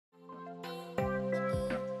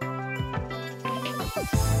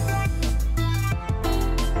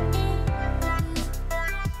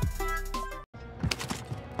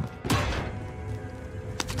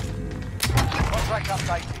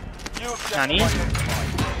Nani?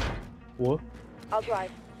 What? I'll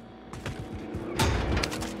drive.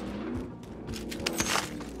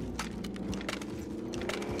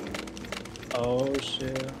 Oh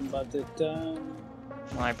shit, I'm about to die.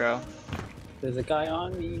 Why, bro? There's a guy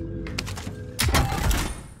on me.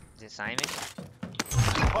 Is it Simon?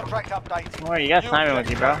 Contract update. Don't worry, you got Simon with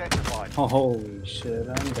you, bro. Oh, holy shit,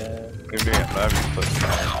 I'm dead. Maybe I'm not even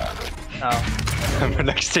Oh. I'm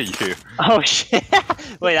next to you. Oh shit.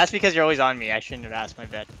 Wait, that's because you're always on me. I shouldn't have asked my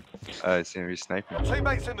bed. It's gonna be sniping. Your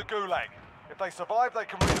teammates in the gulag. If they survive, they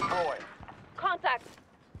can redeploy. Contact.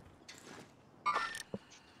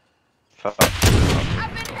 Fuck.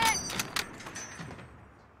 I've been hit.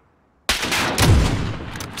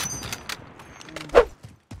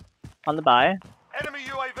 On the buy. Enemy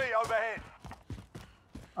UAV overhead.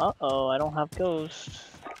 Uh-oh, I don't have ghost.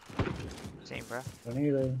 Same, bro. Don't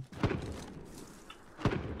either.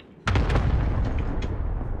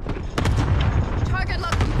 Target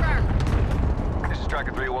lock confirmed. This is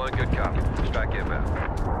Striker 3-1, good copy. Strike inbound.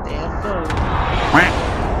 They have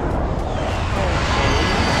ghost.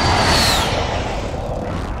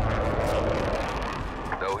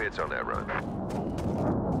 No hits on that run.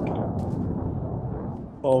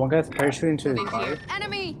 Oh, one guy's parachuting to his Moving body. here.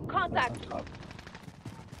 Enemy. Contact.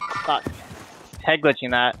 Fuck. Head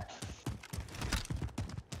glitching that.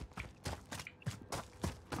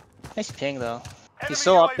 Nice ping though. Enemy He's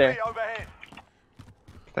still up there. UAV overhead.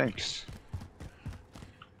 Thanks.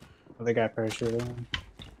 Other guy parachuting.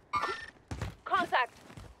 Contact.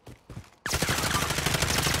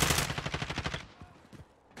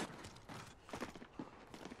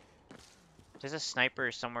 There's a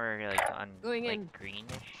sniper somewhere like on Going like in. greenish.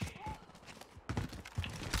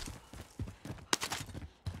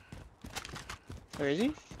 Where is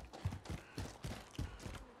he?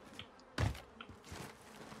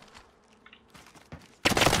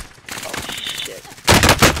 Oh shit.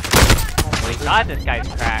 Oh my god, this guy's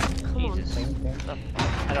cracked. Come on. Jesus.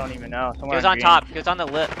 I don't even know. He Somewhere was on green. top. He was on the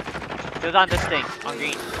lip. He was on this thing. On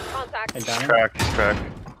green. Contact. He's He's down. cracked, he's cracked.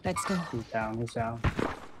 Let's go. He's down, he's down.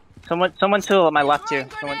 Someone to my left too.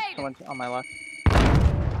 Throwing Someone on my left.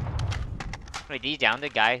 Wait, did he down the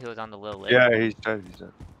guy who was on the little lip? Yeah, he's dead, he's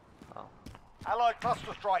dead. Allied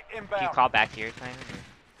cluster strike Can you inbound. crawl back here, Simon?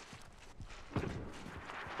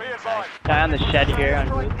 Be advised. Guy on the shed here on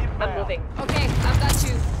blue. Strike inbound. I'm moving. Okay, I've got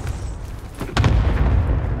you.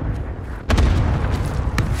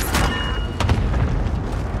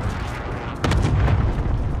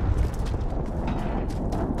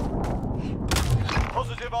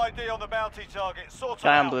 Positive ID on the bounty target. Sort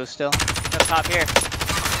Guy them on out. blue still. Up top here.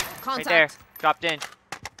 Contact. Right there. Dropped in.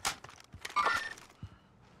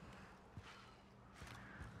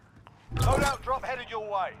 Loadout drop headed your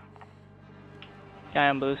way. Guy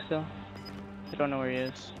on blue still. I don't know where he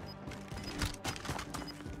is.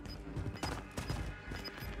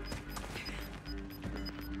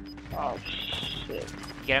 Oh shit.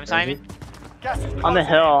 You get him, Simon? Gas is On the closing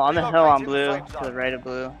hill, in. on the hill on Relocating blue. the safe To the zone. right of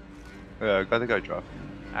blue. Yeah, I got the guy dropping,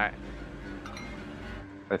 Alright.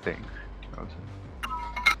 I think. That was him.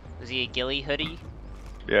 Was he a ghillie hoodie?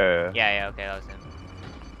 Yeah. Yeah, okay, that was him.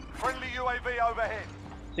 Friendly UAV overhead.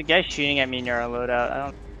 There's a guy shooting at me near our loadout. I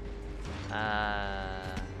don't.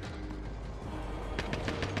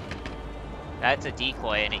 That's a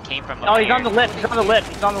decoy, and it came from. Oh, he's on the lip. He's on the lip.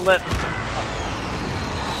 He's on the lip.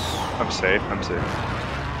 I'm safe, I'm safe.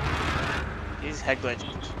 He's head glitched.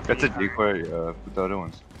 That's a decoy, with the other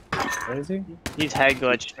ones. Where is he? He's head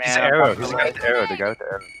glitched, man. He's the arrow, he's the guy with the arrow, the guy with the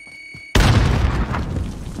arrow.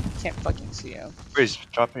 Can't fucking see him. Wait, he's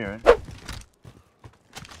dropping here, right?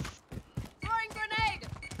 Throwing grenade.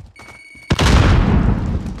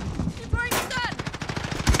 Throwing stun.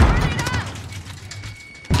 Grenade out.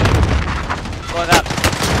 Going up.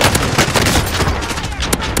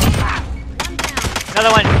 One down.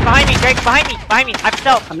 Another one. Behind me, Drake. Behind me. Behind me. I have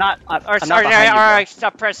stealth. I'm not. I'm Or not behind you, bro.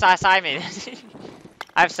 stop. Press Simon.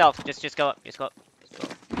 I have stealth. Just go up. Just go up. Just go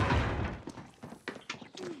up.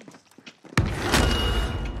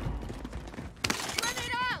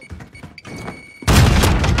 Grenade out.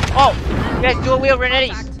 Oh, you guys dual wheel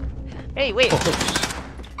Renettis. Hey, wait.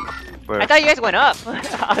 Where? I thought you guys went up. So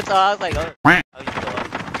I was like, oh. Oh, you go up.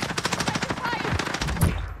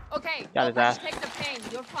 Okay, Got his no ass. Take the pain.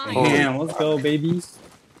 You're fine. Oh. Damn, let's go, babies.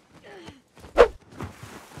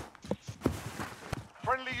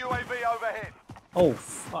 Friendly UAV overhead. Oh,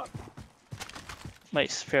 fuck.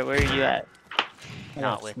 Wait, Spirit, where are you at? I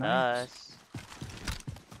Not got with sniped. us.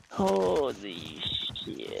 Holy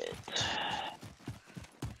shit.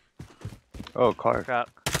 Oh, car. Truck.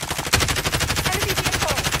 Enemy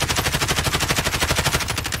vehicle.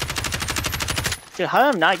 Dude, how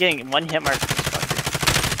am I not getting one hit mark?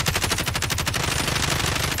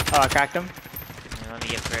 Oh, I cracked him. Let me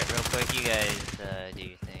get Frit real quick. You guys do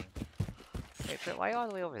your thing. Wait, Frit, why are you all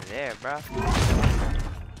the way over there, bro?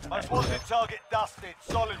 Most wanted target dusted.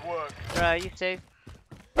 Solid work. Bro, you safe?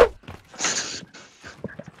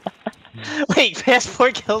 Wait, fast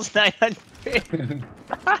 4 kills 900.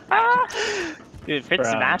 Dude, Fritz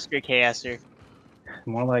the Bro. master KSer.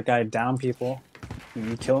 More like I down people. And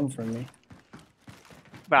you kill them for me.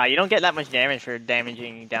 Bro, you don't get that much damage for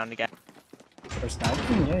damaging down the guy. For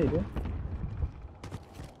sniping? Yeah, you do.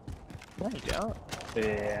 No, you don't.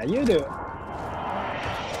 Yeah, you do.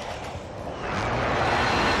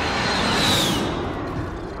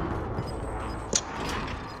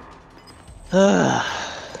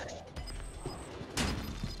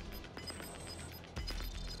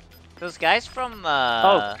 Those guys from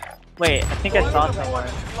Oh, wait, I think I saw Deployment someone.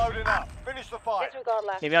 is loading up. Finish the fight. Disregard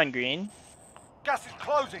left. Maybe on green? Gas is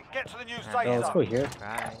closing. Get to the new safe Oh, let's zone. go here.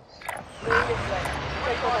 Guys. Going this way.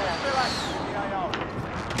 Take over left. Still active in the AO.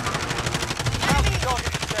 Bounty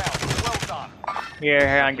target is down. Well done.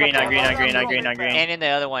 Here, on green, on green, on green, on green, on green. And in the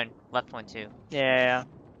other one, left one too. Yeah.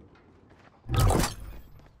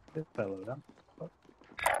 This fellow, huh?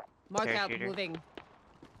 Mark out. Parachuter. Moving.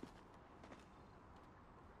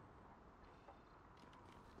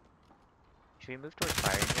 Should we move towards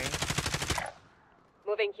firing range?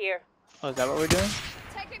 Moving here. Oh, is that what we're doing?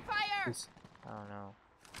 Taking fire. Let's I don't know.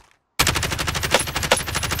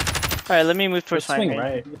 Alright, let me move towards swing fire.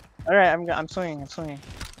 right. Alright, I'm swinging, I'm swinging.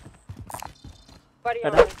 Buddy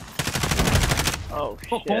Got armor. Oh,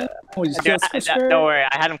 shit. Oh, you Dude, just killed don't worry,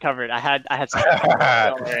 I had him covered. I had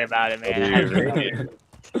don't worry about it, man. I had him covered.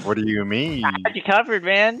 What do you mean? I had you covered,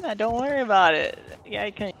 man. Don't worry about it. Yeah,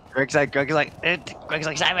 I can. Greg's like,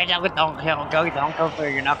 Simon, don't go for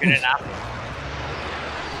it. You're not good enough.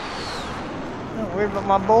 Don't worry about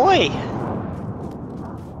my boy.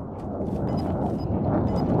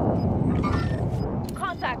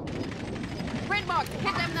 Contact. Red mark.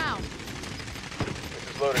 Hit them now. This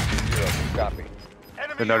is loaded 2-0. Copy.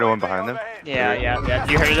 Enemy Another one UAV behind them? overhead. Yeah.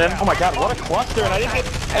 You heard him? Oh my god, what a cluster, and I didn't get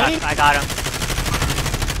any. I got him.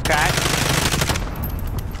 Crack.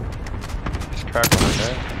 just crack on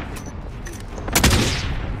there.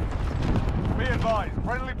 Be advised.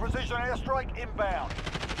 Friendly precision airstrike inbound.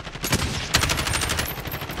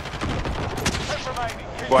 10 remaining.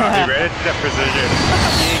 Keep Wow, he ran into that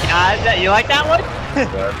precision. You like that one? Yeah,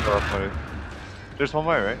 that's so funny. There's one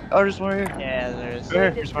more, right? Oh, there's one here. Yeah, there's.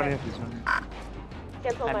 Here, there's one here. There's one here.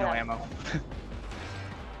 Cancel I have my no left. ammo.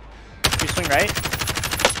 You swing right?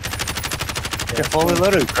 You're fully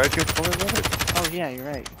loaded, Greg. You're fully loaded. Oh yeah, you're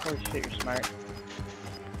right. Holy shit, you're smart.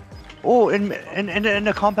 Oh, in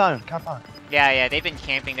the compound. Yeah, they've been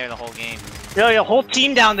camping there the whole game. Yo, your whole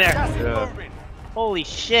team down there. Gas is Yeah. moving. Holy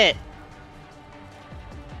shit.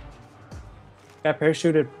 Got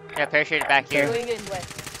parachuted. Yeah, parachuted back here. Going in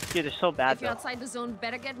west. Dude, they're so bad If you're though. outside the zone,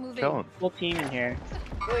 better get moving. Kill him. Whole team in here.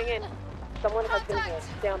 Going in. Someone has been here.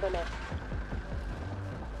 Down the net.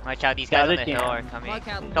 Watch out, these The guys on other the team. hill are coming. Mark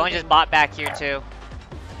out. Someone just bought back here too.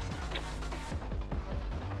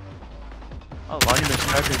 Oh, monument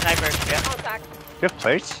sniper. Sniper, yeah. Contact. You have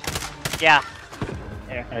plates? Yeah.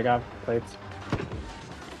 I got plates.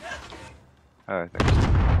 Oh, thanks.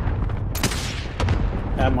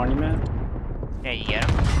 Monument. Yeah, you get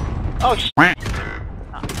him. Oh sh.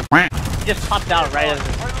 He just popped out right as.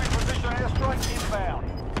 Friendly precision airstrike inbound.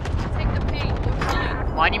 Take the pain. You're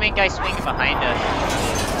fine. Monument guy swinging behind us.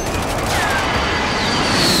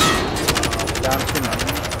 Down 2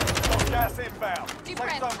 monument. Got gas inbound. Deep Safe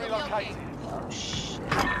breath, zone still relocated. Oh shit.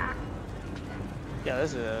 Yeah,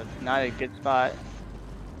 this is not a good spot.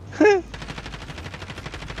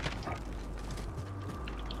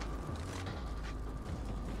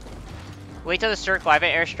 Wait till the circle. I have an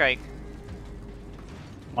airstrike.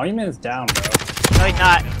 Monument is down, bro. No, he's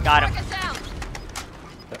not. Got him. Mark us down.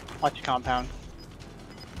 Watch the compound.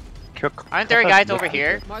 Aren't there guys over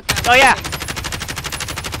here? Mark out. Oh yeah.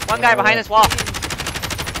 One guy behind this wall.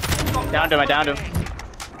 Downed him, I downed him.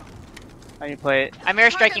 I need to play it. I'm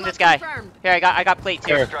airstriking this guy. Here, I got plates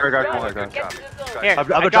here. Here, I got one. I got Get one. to the zone. Here, I'm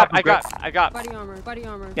gonna I drop dropped. him, I dropped. Body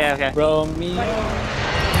armor. Okay, okay. Bro, me.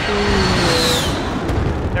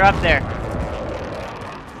 They're up there.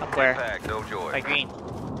 Up where? Impact, no joy. By green.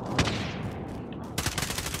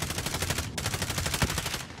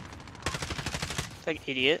 It's like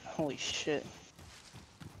idiot. Holy shit.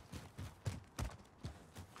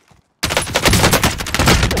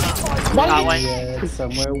 Got one. Yeah,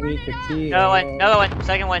 somewhere we could see. Another one.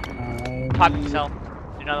 Second one. Pop himself.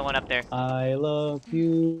 Another one up there. I love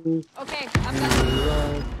you. Okay, You I'm done.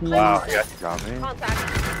 love me. Wow, yeah, you got me.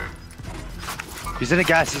 Contact. He's in a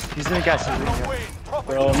gas. He's in a gas. He's in a gas. Win.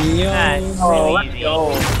 Proper Romeo. Nice. Oh, Easy. let's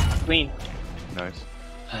go. Clean. Nice.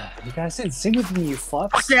 You guys didn't sing with me, you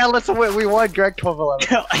fucks. Yeah, let's win. We won, Greg.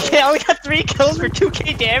 12-11. I only got 3 kills for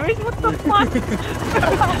 2k damage? What the fuck?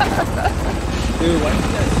 Dude, why did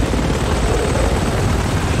you guys sing?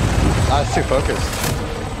 I was too focused.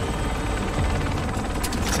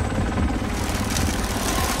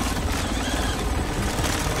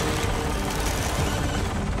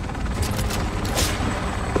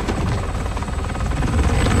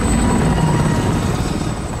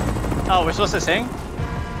 Oh, we're supposed to sing?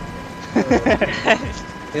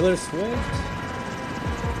 Taylor Swift?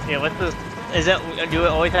 Yeah, what's the... Is it... Do we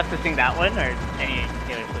always have to sing that one, or any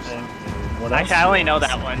Taylor Swift song? What else? Actually, I only know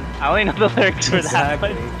that one. I only know the lyrics for that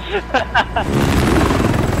Exactly. one.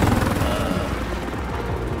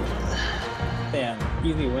 Damn,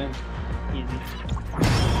 easy win. Easy.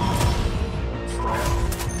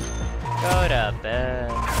 Go to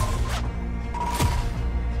bed.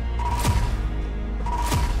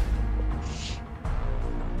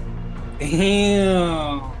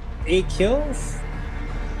 Damn! 8 kills?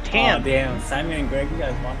 Damn. Oh, damn. Simon and Greg, you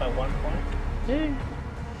guys won by 1 point? Dude.